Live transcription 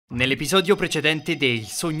Nell'episodio precedente del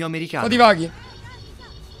Sogno Americano. Ma divaghi.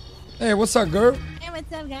 Hey, what's up, girl? Hey,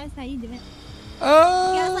 what's up, guys? How you doing?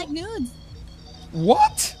 You guys like nudes?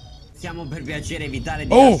 What? Stiamo per piacere evitare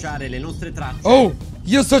di lasciare le nostre tracce. Oh,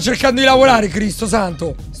 io sto cercando di lavorare, Cristo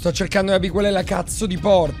santo. Sto cercando di capire qual è la cazzo di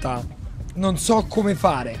porta. Non so come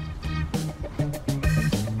fare.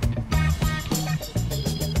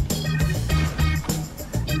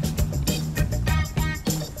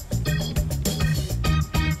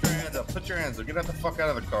 Put your hands up. Get the fuck out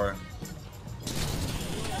of the car.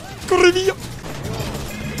 Corri via.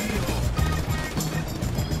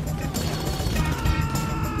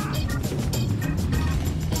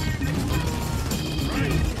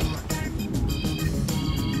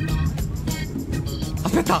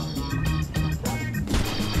 Aspetta.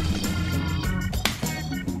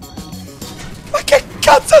 Ma che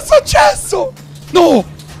cazzo è successo? No!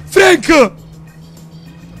 Frank!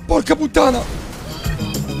 Porca puttana!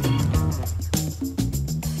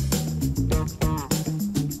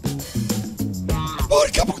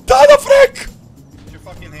 Porca puttana, Frank! Put your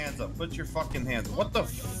fucking hands up. Put your fucking hands up. What the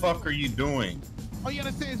fuck are you doing? All you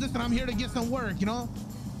gotta say is, listen, I'm here to get some work, you know?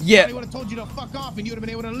 Yeah. I would have told you to fuck off and you would have been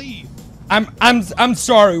able to leave. I'm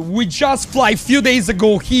sorry. We just fly a few days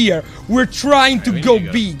ago here. We're trying to go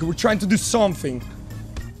big. We're trying to do something.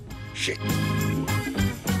 Shit.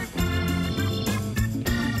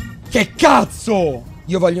 Che cazzo?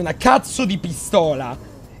 Io voglio una cazzo di pistola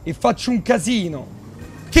e faccio un casino.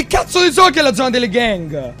 Che cazzo ne so che è la zona delle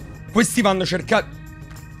gang? Questi vanno cercati.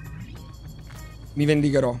 Mi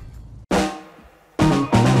vendicherò.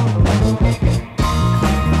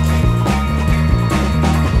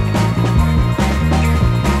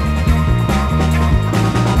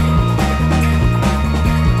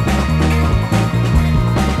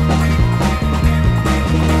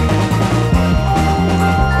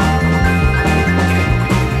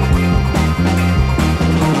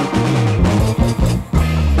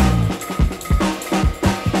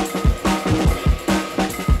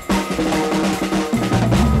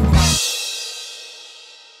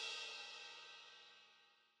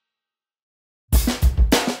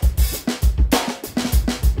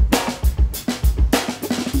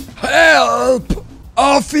 Help!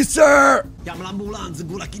 Officer! Chiama l'ambulanza,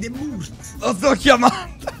 Gulaki de Boost. Lo sto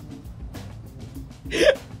chiamando.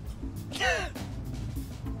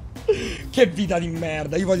 Che vita di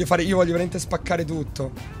merda. Io voglio veramente spaccare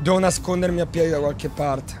tutto. Devo nascondermi a piedi da qualche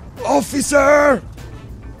parte. Officer!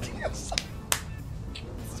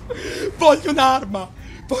 Voglio un'arma.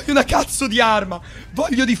 Voglio una cazzo di arma.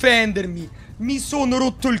 Voglio difendermi. Mi sono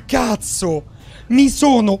rotto il cazzo. Mi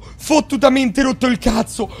sono fottutamente rotto il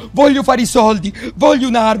cazzo. Voglio fare i soldi. Voglio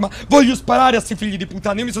un'arma. Voglio sparare a sti figli di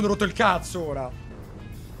puttana. Io mi sono rotto il cazzo ora.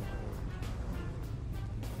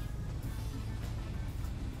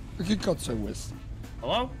 Ma che cazzo è questo?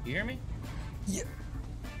 Hello? You hear me? Yeah.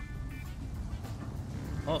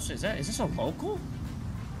 Oh, so is this a local?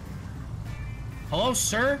 Hello,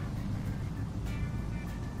 sir?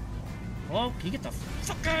 Hello? Can you get the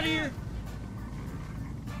fuck out of here?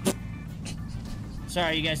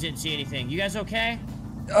 Sorry, you guys didn't see anything. You guys okay?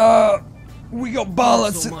 We got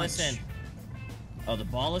bullets. So Listen. Oh, the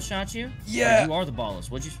ballers shot you? Yeah. Or you are the ballers.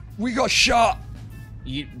 What'd you... We got shot.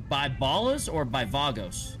 You by ballers or by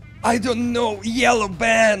vagos? I don't know. Yellow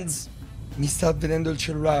bands. Mi sta vedendo il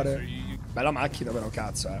cellulare. Bella macchina però,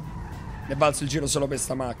 cazzo, Mi è balzo il giro solo per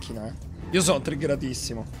sta macchina, Io sono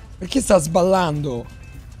triggeratissimo. Perché sta sballando?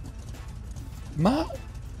 Ma...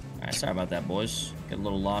 Alright, sorry about that, boys. Get a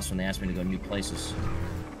little lost when they asked me to go new places.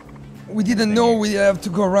 We didn't know we have to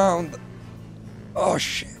go around. Oh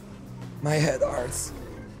shit. My head hurts.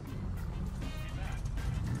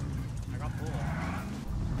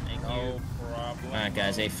 Thank you. Alright,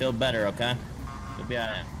 guys. Hey, feel better, okay? You'll be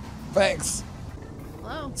alright. Thanks.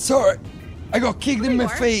 Hello. Sorry. I got kicked in There my you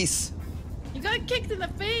are. face. You got kicked in the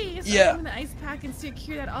face. Yeah. I'm gonna ice pack and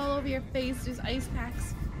secure that all over your face. There's ice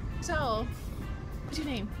packs. So, what's your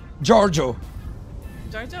name? Giorgio.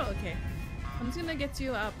 Giorgio? Okay. I'm just gonna get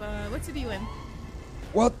you up. What city you in?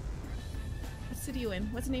 What? What city you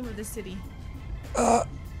in? What's the name of this city?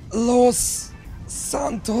 Los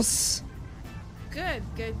Santos. Good.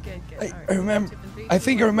 I Alright, remember. 1, 2, 3, I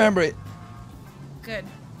think I 4. remember it. Good.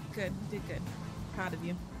 You did good. Proud of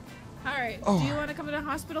you. Alright, Oh. do you want to come to the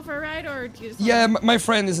hospital for a ride or do you just Yeah, my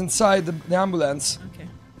friend is inside the ambulance. Okay.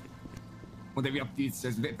 Mo devi a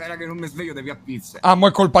pizza, spera che non mi sveglio, devi a pizza. Ah, mo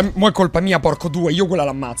è colpa mia, porco due, io quella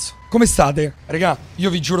l'ammazzo. Come state? Regà, io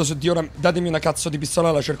vi giuro su Dio, ora datemi una cazzo di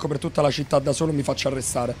pistola, la cerco per tutta la città da solo e mi faccio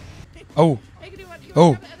arrestare. Oh.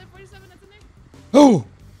 Oh. Oh!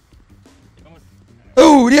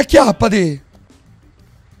 Oh, riacchiappati!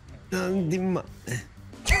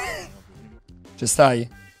 Ci stai?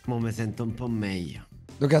 Mo mi sento un po' meglio.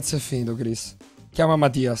 Dove cazzo è finito, Chris? Chiama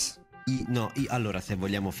Mattias. Allora, se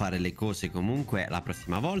vogliamo fare le cose comunque, la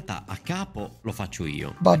prossima volta a capo lo faccio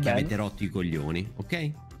io. Va perché bene. avete rotto i coglioni, ok?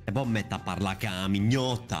 E poi metta a parlare con la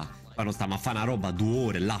mignotta. Quando stiamo a fare una roba 2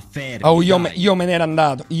 ore, la fermi. Oh, io me ne ero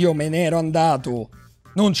andato. Io me ne ero andato.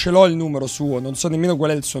 Non ce l'ho il numero suo. Non so nemmeno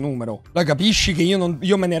qual è il suo numero. La capisci che io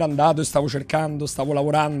me ne ero andato e stavo cercando, stavo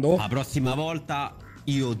lavorando? La prossima volta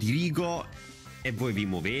io dirigo e voi vi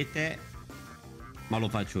muovete, ma lo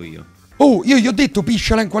faccio io. Oh, io gli ho detto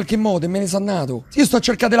pisciala in qualche modo e me ne sono andato. Io sto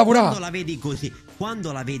cercando di lavorare.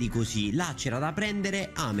 Quando la vedi così, là c'era da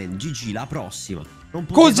prendere, amen, GG, la prossima. Non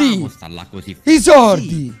Così? potevamo star là così. I sordi!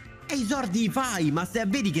 Sì. E i sordi fai, ma se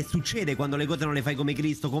vedi che succede quando le cose non le fai come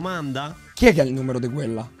Cristo comanda? Chi è che ha il numero di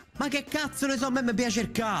quella? Ma che cazzo ne so, a me mi piace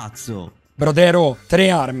il cazzo. Brodero,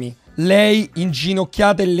 3 armi. Lei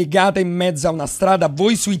inginocchiata e legata in mezzo a una strada,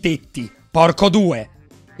 voi sui tetti. Porco 2.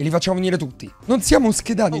 E li facciamo venire tutti. Non siamo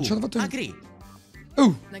schedati, ci hanno fatto... The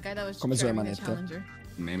guy that was Come sulle driving the manette. Challenger.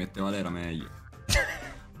 Me metteva l'era meglio.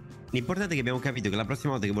 L'importante è che abbiamo capito che la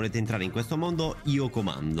prossima volta che volete entrare in questo mondo, io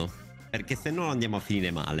comando. Perché se no andiamo a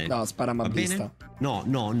finire male. No, spariamo a vista. No.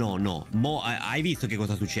 Mo, hai visto che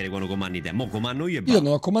cosa succede quando comandi te? Mo comando io e Io basta.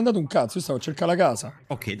 non ho comandato un cazzo, io stavo a cercare la casa.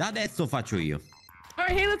 Ok, da adesso faccio io.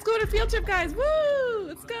 Alright, hey, let's go on a field trip, guys. Woo!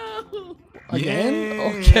 Let's go. Again? Yeah.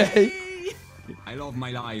 Ok. I love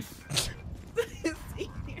my life.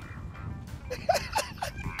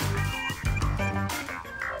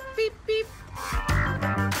 Beep beep.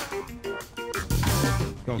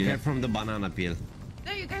 Go Yeah. get from the banana peel.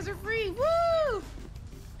 There, you guys are free. Woo!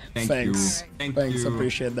 Thank Thanks. you. Thanks, you.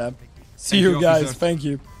 appreciate that. See Thank you you, guys, officer. thank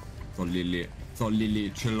you. Sto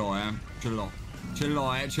lì, ce l'ho, ce l'ho. Ce l'ho.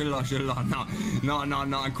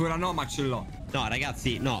 No, ancora no, ma ce l'ho. No,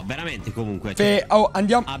 ragazzi, no, veramente comunque.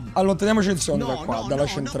 Andiamo, allontaniamoci il sonno da qua, dalla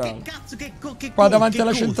centrale. Che cazzo, Qua davanti che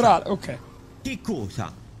alla cosa? centrale, ok. Che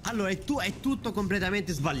cosa? Allora, è tutto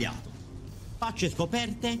completamente sbagliato. Facce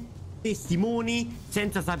scoperte, testimoni,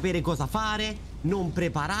 senza sapere cosa fare, non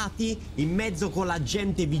preparati, in mezzo con la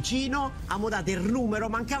gente vicino, amo date il numero,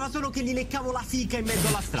 mancava solo che gli leccavo la fica in mezzo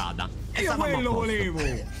alla strada. E Io stavamo a quello posto. volevo.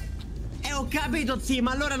 E ho capito, sì,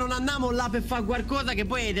 ma allora non andiamo là per fare qualcosa che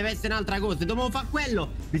poi deve essere un'altra cosa. Se dobbiamo fare quello,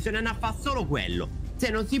 bisogna andare a fare solo quello.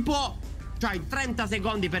 Se non si può, c'hai 30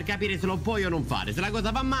 secondi per capire se lo puoi o non fare. Se la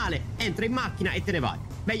cosa va male, entra in macchina e te ne vai.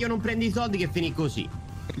 Meglio non prendi i soldi che finì così.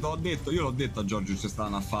 Io l'ho detto a Giorgio, ci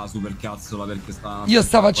stavano a fare super cazzola perché stavano. Io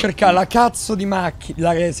stavo a cercare la cazzo di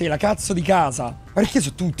macchina, sì, la cazzo di casa. Perché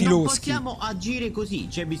sono tutti Non loschi? possiamo agire così.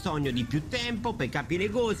 C'è bisogno di più tempo per capire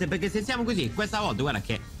le cose. Perché se siamo così, questa volta, guarda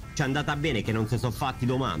che ci è andata bene che non si sono fatti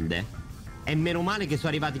domande. E meno male che sono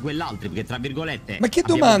arrivati quell'altro, perché tra virgolette. Ma che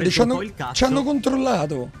abbiamo domande? preso un po' il cazzo. Ci hanno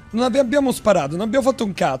controllato. Non abbiamo sparato, non abbiamo fatto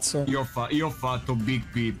un cazzo. Io ho fatto Big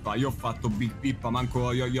Pippa,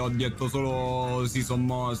 manco io gli ho detto solo sì,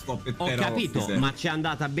 stop e Ho terra. capito, officer. ma ci è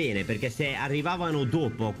andata bene, perché se arrivavano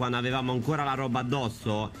dopo, quando avevamo ancora la roba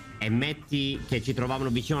addosso, e metti che ci trovavano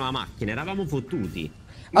vicino alla macchina, eravamo fottuti.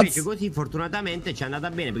 Invece così fortunatamente ci è andata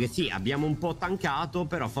bene, perché sì, abbiamo un po' tancato,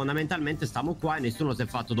 però fondamentalmente stiamo qua e nessuno si è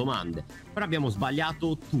fatto domande. Però abbiamo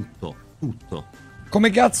sbagliato tutto. Come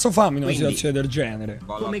cazzo fammi in una Quindi, situazione del genere?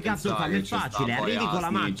 Vallo a Come cazzo pensare fai? È che c'è facile, sta poi arrivi a con la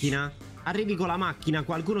snitch. macchina. Arrivi con la macchina,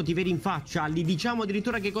 qualcuno ti vede in faccia, gli diciamo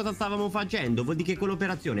addirittura che cosa stavamo facendo, vuol dire che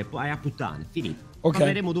quell'operazione è a puttane, finito. Ok.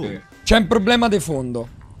 Parleremo dopo. C'è un problema di fondo.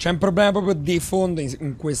 C'è un problema proprio di fondo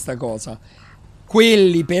in questa cosa.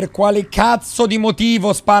 Quelli per quale cazzo di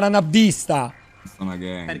motivo sparano a vista? Una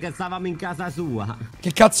gang. Perché stavamo in casa sua.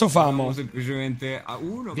 Che cazzo famo? Semplicemente a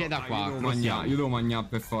uno. Vieni da qua, Io devo mangiare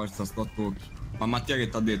per forza, sto a tocchi. Ma Mattia che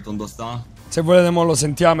t'ha detto, dove sta? Se volete mo lo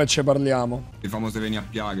sentiamo e ci parliamo. Il famoso veni a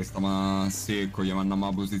pià che stava secco, gli mandiamo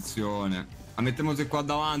la posizione. Ma mettiamo se qua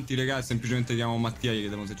davanti, ragazzi, semplicemente chiamo Mattia e gli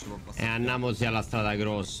chiediamo se ci può E passare. andiamosi alla strada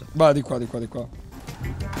grossa. Vai di qua, di qua, di qua.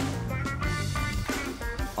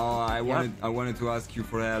 Oh, I wanted to ask you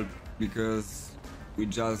for help because we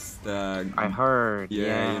just I heard.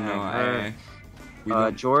 yeah, you know, I heard. we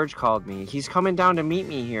don't- George called me. He's coming down to meet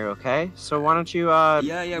me here, okay? So why don't you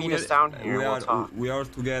meet us down here? We'll talk. we are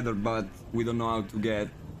together, but we don't know how to get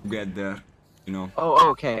there, you know. Oh,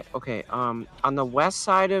 okay. On the west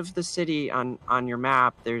side of the city, on your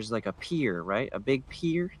map, there's like a pier, right? A big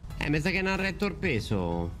pier. Mi sa che non ha retto il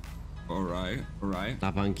peso. All right.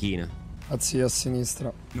 La panchina. Azzi a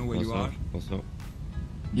sinistra. You know where you are? Lo so.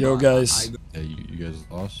 Yo guys. Hey, you guys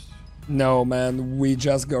lost? No man, we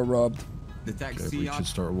just got robbed. The Okay, taxi. we should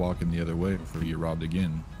start walking the other way before we get robbed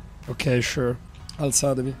again. Okay, sure.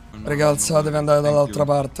 Alzatevi. Raga, alzatevi, andate dall'altra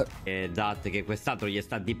parte. Esatto, che quest'altro gli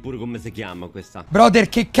sta di pure come si chiama questa. Brother,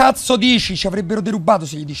 che cazzo dici? Ci avrebbero derubato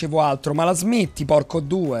se gli dicevo altro. Ma la smetti, porco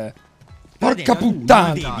due. Porca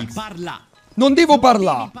puttana. Non devi parlare. Non devo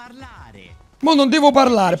parlare. Mo non devo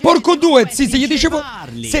parlare. Porco due, sì, se gli dicevo...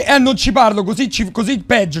 non ci parlo, così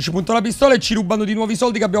peggio. Ci punto la pistola e ci rubano di nuovo i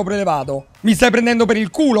soldi che abbiamo prelevato. Mi stai prendendo per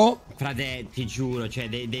il culo? Frate, ti giuro, cioè,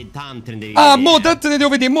 dei tante ne devi Ah, vedere. mo tante ne devo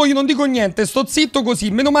vedere. Mo io non dico niente, sto zitto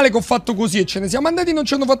così. Meno male che ho fatto così e ce ne siamo andati e non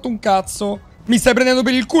ci hanno fatto un cazzo. Mi stai prendendo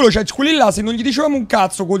per il culo, cioè quelli là se non gli dicevamo un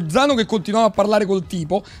cazzo col Zano che continuava a parlare col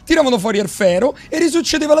tipo, tiravano fuori il ferro e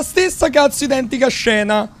risuccedeva la stessa cazzo identica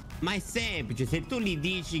scena. Ma è semplice, se tu gli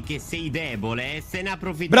dici che sei debole, se ne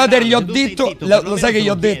approfitta. Brother, gli ho detto, lo sai che gli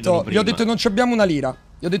ho detto? Gli ho detto non ci abbiamo una lira.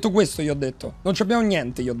 Gli ho detto questo, gli ho detto. Non ci abbiamo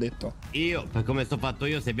niente, gli ho detto. Io, per come sto fatto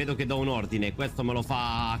io, se vedo che do un ordine e questo me lo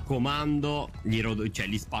fa a comando, gli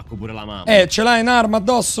spacco pure la mano. Ce l'hai un'arma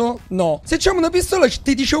addosso? No. Se c'è una pistola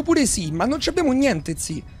ti dicevo pure sì, ma non ci abbiamo niente,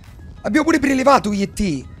 sì. Abbiamo pure prelevato io e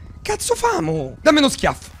te. Cazzo famo? Dammi uno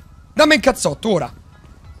schiaffo. Dammi il cazzotto, ora.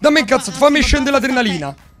 Dammi il cazzotto, fammi scendere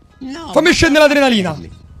l'adrenalina. No, fammi scendere l'adrenalina.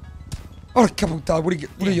 Porca puttana, pure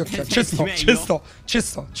io. Ci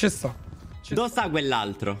sto. Dove sta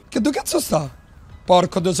quell'altro? Che dove cazzo sta?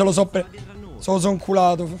 Porco Dio, se lo so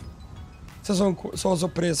inculato. Se lo so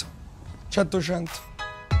preso. 100.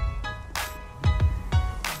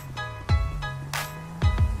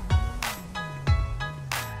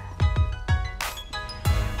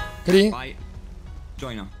 Cri? Vai.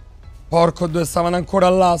 Joina. Porco due, stavano ancora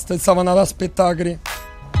all'asta e stavano ad aspettare, Cri.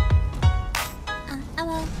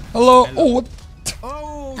 Hello. Hello.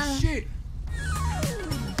 Oh shit.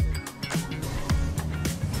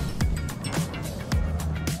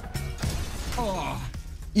 Oh.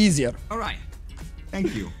 Easier. Alright.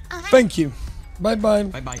 Thank you. Thank you. Bye bye.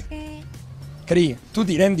 Bye bye. Cri, tu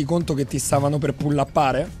ti rendi conto che ti stavano per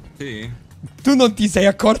pullappare? Sì. Tu non ti sei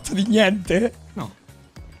accorto di niente? No.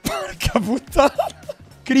 Porca puttana.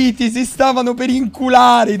 Cri, ti si stavano per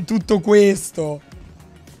inculare in tutto questo.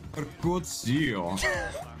 Porco zio.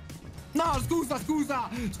 No, scusa.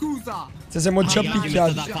 Se siamo già Mi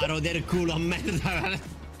picchiati. sto da faro del culo a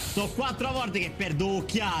merda. Sono 4 volte che perdo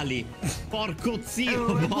occhiali. Porco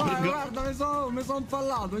zio, guarda, mi sono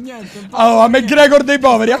fallato, niente. Oh, a McGregor dei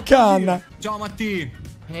poveri, a canna. Ciao Matti.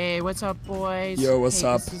 Hey, what's up, boys? Yo, what's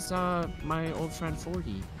up? This is my old friend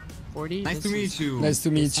 40. 40. Nice to meet you. Nice to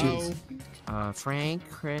meet you. Frank,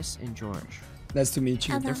 Chris, and George. Nice to meet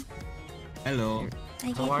you. Hello.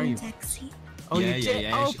 How are you? Taxi. Oh, Yeah, you yeah, did?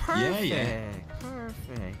 yeah, Oh, perfect. yeah.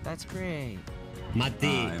 Perfect. That's great.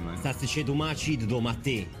 Matteo, sta succedendo una shit do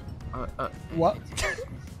Matteo. What?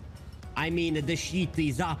 I mean, the shit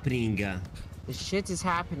is happening. The shit is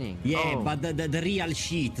happening. Yeah, but the real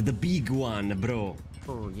shit, the big one, bro.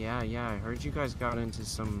 Oh, yeah. I heard you guys got into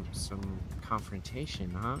some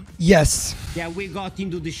confrontation, huh? Yes. Yeah, we got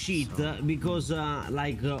into the shit because,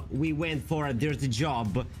 we went for a dirty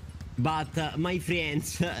job. But my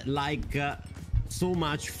friends like so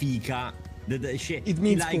much fika. It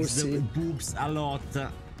means he likes pussy. the boobs a lot.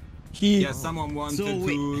 Yeah, someone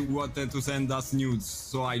wanted to send us nudes,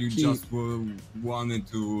 so I just wanted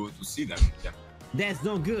to see them. Yeah. That's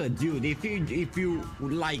not good, dude. If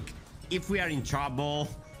we are in trouble,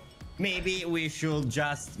 maybe we should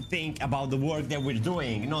just think about the work that we're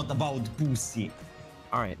doing, not about pussy.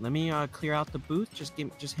 All right, let me clear out the booth. Just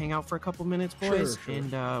hang out for a couple minutes, boys, Sure.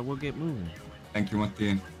 and we'll get moving. Thank you, Matti.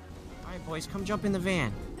 All right, boys, come jump in the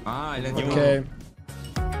van. Let's go. Ok.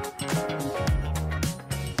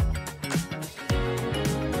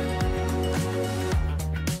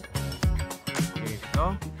 Here you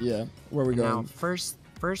go. Yeah. Where we Now, going? first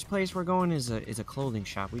place we're going is a clothing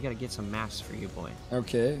shop. We gotta get some masks for you, boy.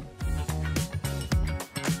 Ok.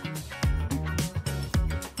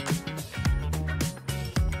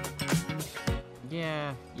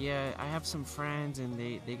 Yeah, I have some friends and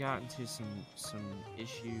they got into some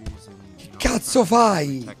issues and you know, Cazzo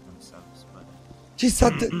fai? protect themselves, but Ci sta.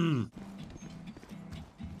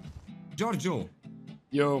 Giorgio,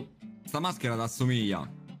 Yo. sta maschera ti assomiglia.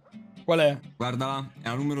 Qual è? Guardala, è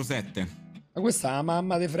la numero 7. Ma questa è la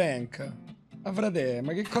mamma di Frank. Ma frate,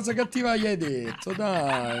 ma che cosa cattiva gli hai detto?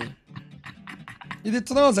 Dai. Gli hai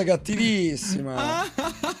detto una cosa cattivissima.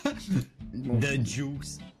 The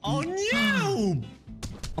juice. Oh no!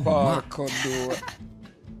 Porco due.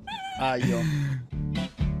 Aio.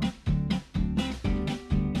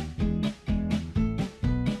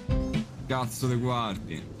 Cazzo de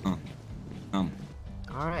guardi. No.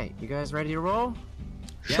 all right, you guys ready to roll?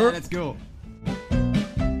 Yeah, let's go.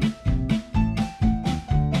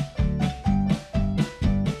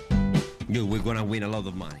 Dude, we we're gonna win a lot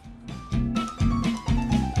of money.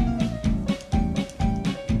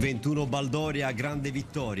 21 Baldoria, grande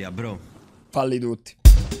vittoria, bro. Falli tutti.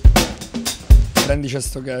 Prendici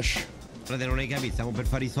sto cash. Frate, non hai capito, stiamo per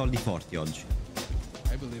fare i soldi forti oggi.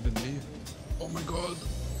 I believe in me. Oh my god.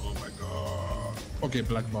 Oh my god. Okay,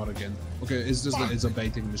 black bar again. Okay, it's just it's a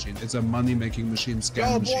baiting machine. It's a money-making machine,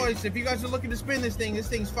 scam machine. Boys, if you guys are looking to spin this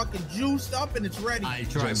thing's fucking juiced up and it's ready. I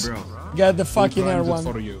try, bro. Get the fucking air one.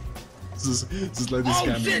 For you. This is like this Oh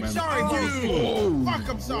scamming, shit, man. sorry, dude. Oh. Fuck,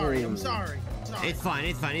 I'm sorry. It's fine,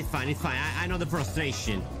 it's fine, it's fine, it's fine. I know the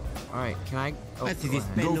frustration. Alright, can I... Oh, Let's see go this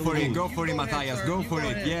ahead. pen Go no for it, move. go for it, Matthias, go for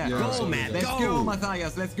it, yeah. Go, man, Let's go. go,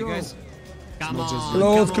 Matthias, let's go. guys- Come Not just- on,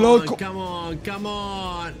 Close, come close, on, come on, come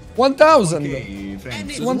on. 1,000. Okay, And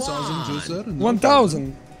friends. it's 1,000 juicer? No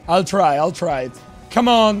 1,000. I'll try it. Come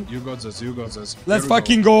on. You got this, you got this. Let's Here we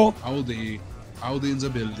fucking go. Audi in the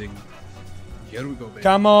building. Here we go, baby.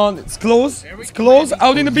 Come on. It's close. It's close.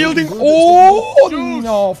 Out in the building. Oh,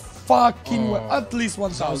 no fucking way. At least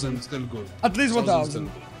 1,000. 1,000 still good. At least 1,000.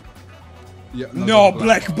 Yeah, No,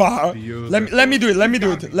 black bar. Let me do it. Let me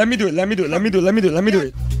do it.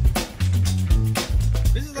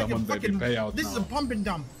 This is like Come a on, baby, fucking payout This is a now. pump and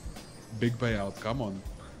dump. Big payout, come on.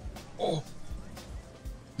 Oh.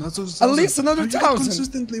 Not so At least another How you get 1,000.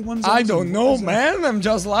 Consistently 1,000. I don't know, What is that? man. I'm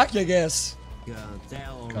just lucky, I guess.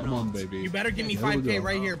 Come on, baby. You better give me Here we 5K go.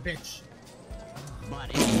 right here, bitch. But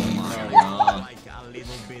it's like a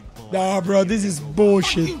little bit more. Nah, bro, this is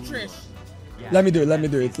bullshit. You, Trish. Let me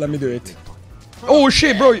do it. Oh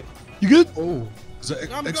shit, bro. You good? Oh, the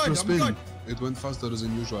I'm extra good, I'm spin. good. It went faster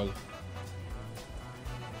than usual.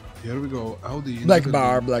 Here we go. Audi. in Black the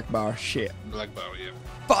bar, building. black bar. Shit. Black bar, yeah.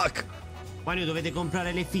 Fuck. Quando dovete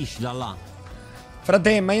comprare le fish da là.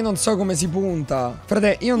 Frate, ma io non so come si punta.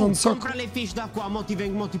 Frate, io non so. Compra le fish da qua, mo ti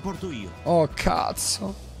porto io. Oh,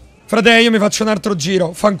 cazzo. Frate, io mi faccio un altro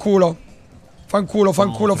giro. Fanculo,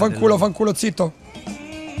 zitto.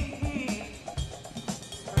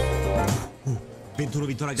 21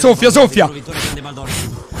 vittoria. Soffia. Vittoria, grande Baldoria.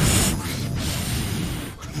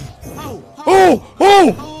 Oh!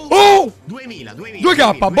 2000.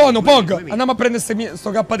 2K, buono, Pog. Andiamo a prendere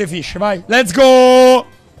sto K di fish, vai. Let's go!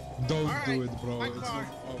 Don't do it, bro. It's not,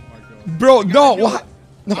 oh my god. Bro, no, what?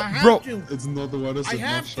 No, I have bro. to. It's not the one. I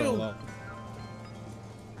have to.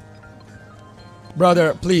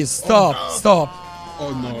 Brother, please, stop.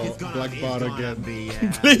 Oh no, It's gonna- black it's bar gonna again. be,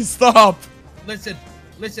 Please stop. Listen.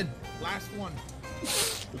 Last one.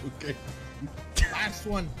 Okay. Last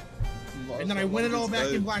one. And then I win it all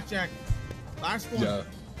back in blackjack. Last one. Yeah.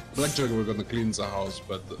 Blackjack, we're gonna clean the house,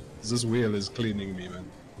 but this wheel is cleaning me, man.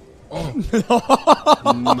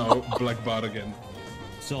 Oh. No, black bar again.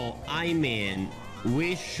 So, I mean,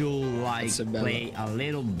 we should like That's a bella. play a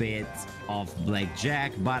little bit of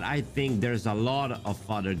blackjack, but I think there's a lot of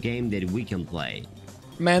other game that we can play.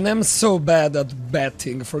 Man, I'm so bad at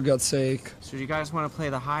betting, for God's sake. So do you guys want to play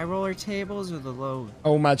the high roller tables or the low?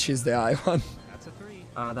 How much is the high one?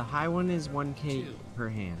 The high one is 1K per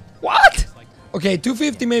hand. What? Okay,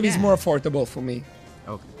 250 maybe is more affordable for me.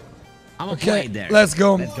 Okay. I'm gonna Okay, play there. let's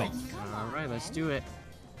go. Let's go. Alright, let's do it.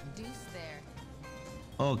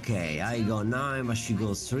 Okay, I go 9, but she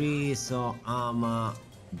goes 3, so I'ma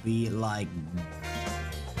be like.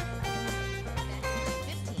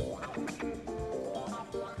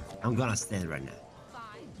 I'm gonna stand right now.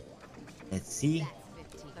 Let's see.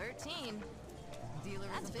 13. Dealer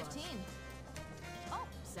is 15. Oh,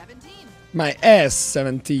 17. My ass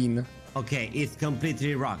 17. Okay, it's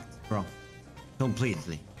completely rocked, bro.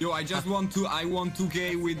 Completely. Yo, I won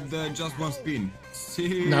 2K with just one spin.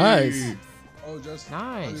 See? Nice. Oh, just.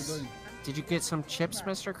 How you Nice. doing? Did you get some chips,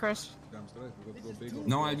 Mr. Chris? Damn straight, we gotta go big on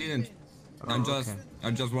No, I didn't. Oh,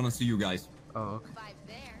 I just wanna see you guys. Oh, okay. 5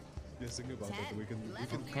 there. Yeah, think about it. We can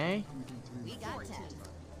Okay. We got 10.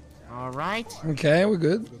 Alright. Okay, we're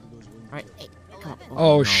good. Alright. Hey, come on.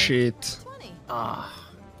 Oh no. shit. 20. Ah.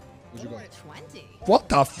 20. What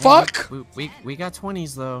the fuck? We got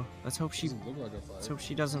 20s though. Let's hope she look like a let's hope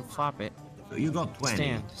she doesn't flop it. You got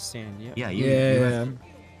 20. Stand, yeah. Yeah, you Yeah.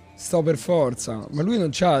 Sto per forza. Ma lui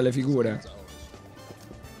non c'ha le figure.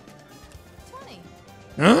 20.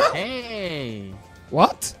 Huh? Hey!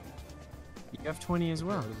 What? You have 20 as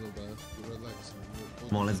well.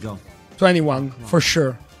 Come on, let's go. 21, for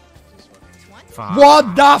sure. 20.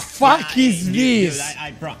 What the fuck is Dude, this?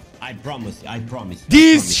 I promise. I promise.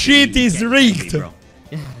 This shit is You rigged.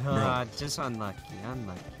 can't be, Just unlucky.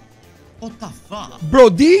 What the fuck? Bro,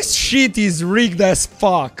 this shit is rigged as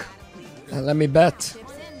fuck. Let me bet. Chips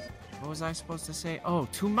in. What was I supposed to say? Oh,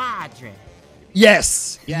 tu madre.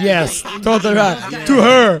 Yes, Yeah, yes, yeah. totally right. To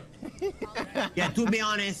her. Yeah, to be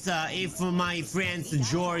honest, if my friends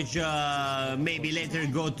George maybe later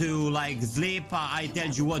go to like sleep, I tell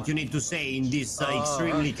you what you need to say in this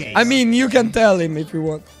extremely case. I mean, you can tell him if you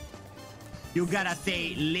want. You gotta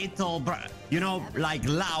say little, you know, like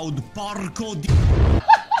loud porco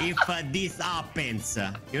if this happens,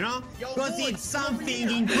 you know? Because it's something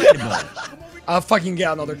incredible. I'll fucking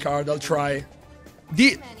get another card, I'll try.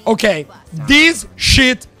 Okay, this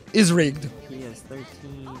shit is rigged. He has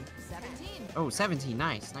 13. Oh, 17.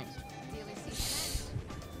 Nice, nice.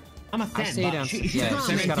 I'm a fan, but Yeah,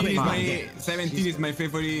 17 is my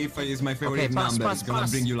favorite. Is my favorite number. It's gonna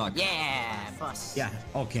bring you luck. Yeah, bust. Yeah.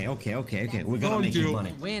 Okay. We're gonna make you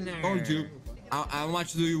money. Winner. Told you. How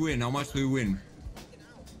much do you win? How much do you win?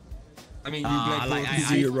 I mean, you play like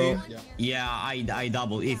for 0. Yeah, I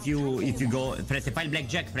double. If you go, se fai il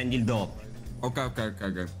blackjack, prendi il doppio. Okay.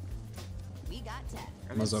 We got 10.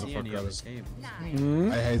 Motherfuckers.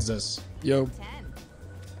 I hate this. Yo.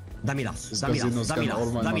 Dammi l'asso,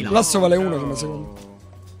 L'asso vale 1 come secondo.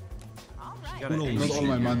 Not all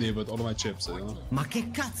my money, but all my chips, you know? Ma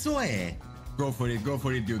che cazzo è? Go for it,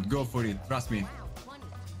 dude. Go for it. Trust me.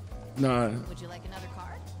 No. Would you like another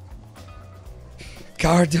card?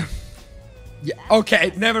 Card. Yeah,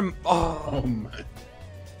 ok, never. Oh man.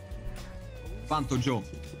 Quanto, Joe?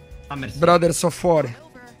 Brother, so fuori.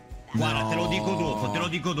 Guarda, te lo dico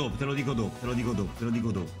dopo.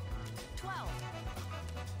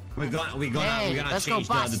 We're gonna change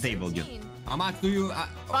the table, dude. How much do you?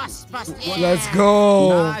 Bust. Let's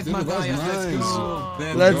go. Nice,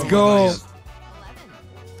 Matthias. Let's go.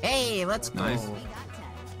 Hey, let's go. Nice.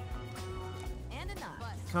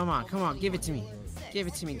 Come on, give it to me. Give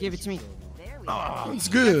it to me. Oh, It's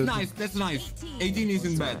good. That's nice. 18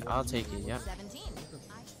 isn't bad. I'll take it, yeah. 17.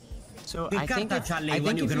 So Che I think carta c'ha lei if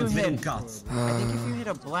quando che non you si vede un hit, cazzo? I think if you hit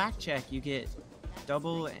a blackjack, you get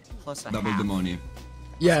double plus a Double half. the money.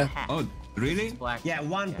 Yeah. Oh, really? Yeah,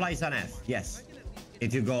 one plus an F. Yes.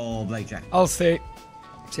 If you go blackjack. I'll stay.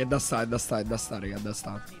 Sì, è da sta, raga, da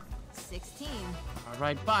sta. 16. All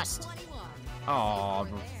right, bust. Oh,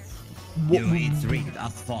 Dude, it's rigged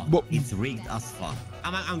as fuck. It's rigged as fuck.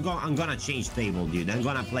 I'm gonna change table, dude. I'm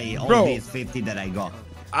gonna play all Bro. these 50 that I got.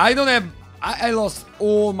 I don't have. I lost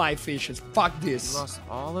all my fishes. Fuck this. you lost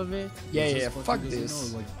all of it? Yeah, fuck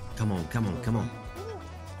this. Come on.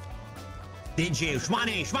 DJ,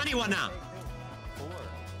 shmani one now.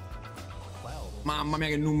 Mamma mia,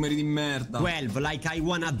 che numeri di merda. 12, like I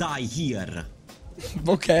wanna die here.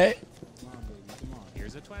 Ok.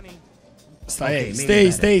 Here's a 20. Stay.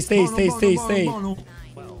 Bono.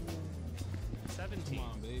 17.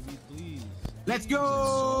 Let's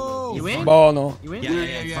go. You win? Buono. You win?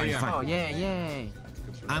 Yeah. Oh, yeah.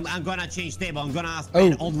 I'm gonna change table. I'm gonna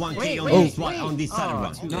spend all 1k on this other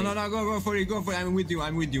one. No, go for it. I'm with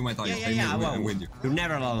you, Matthias. Yeah, I'm with you. You're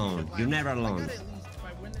never alone.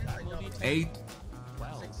 8.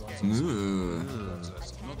 Ooh.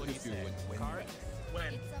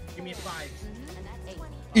 Give me a 5.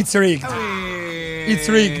 It's rigged. It's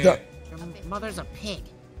rigged. Your mother's a pig.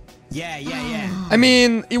 Yeah. I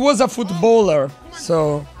mean, he was a footballer,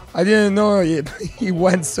 so I didn't know he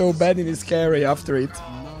went so bad in his career after it.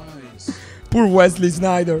 Poor Wesley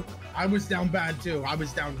Snyder. I was down bad too. I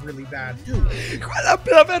was down really bad too. Quella ha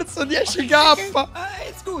appena perso 10k.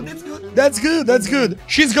 It's good. That's good.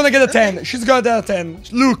 She's gonna get a 10.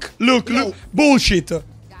 Look. Bullshit.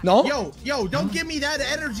 No? Yo, don't give me that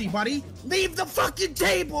energy, buddy. Leave the fucking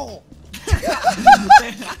table.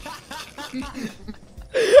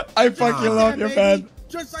 I fucking love you, man.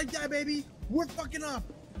 Just like that, baby. We're fucking up.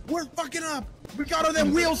 We got all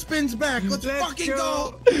them wheel spins back. Let's fucking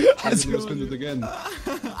go. Let's spin it again.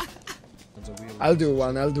 I'll do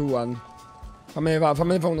one. Fammene fa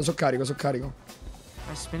uno, so carico.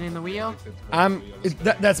 I'm spinning the wheel.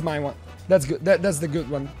 That's my one. That's good. That's the good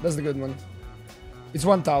one. It's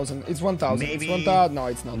 1,000. Maybe. It's 1,000. No,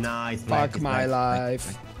 it's not. No, it's Fuck black, my it's life.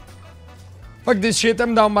 black. Fuck this shit.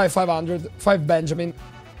 I'm down by 500. 5 Benjamin.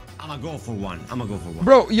 I'ma go for one.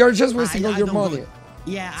 Bro, you're just wasting all your money.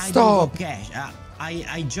 Yeah, I Stop. don't go cash.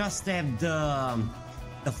 I just have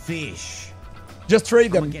the fish. Just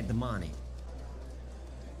trade them. I'ma get the money.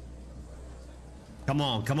 Come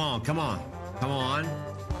on.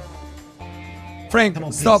 Frank, Come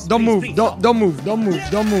on, stop. please, Don't move. please, Don't move.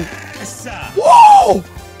 Yes, sir. Whoa!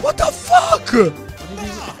 What the fuck?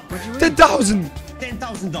 10,000.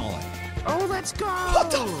 $10,000. Oh, let's go. What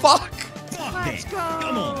the fuck? Fuck Let's that. go.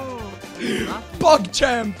 Come on. Bug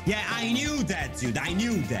champ. Yeah, I knew that, dude.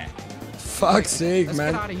 Fuck's sake, Let's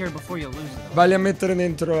man. get out of here before you lose it. Vai a mettere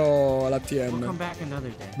dentro We'll l'ATM. come back another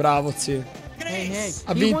day. Bravo, zio.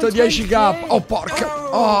 Ha vinto 10k. Oh, porca.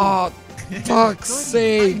 Oh, fuck's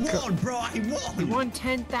sake. You won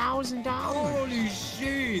 $10,000. Holy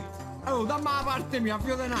shit. Oh, dammi la parte mia,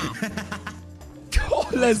 più di no. Oh,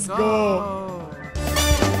 let's go.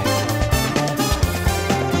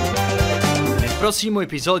 Nel prossimo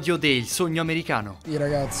episodio del Sogno Americano. Sì,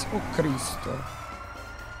 ragazzi. Oh, Cristo.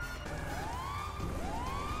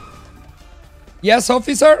 Yes,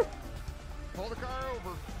 officer?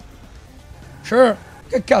 Sure.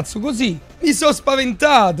 Che cazzo, così? Mi sono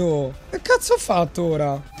spaventato. Che cazzo ho fatto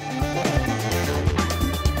ora?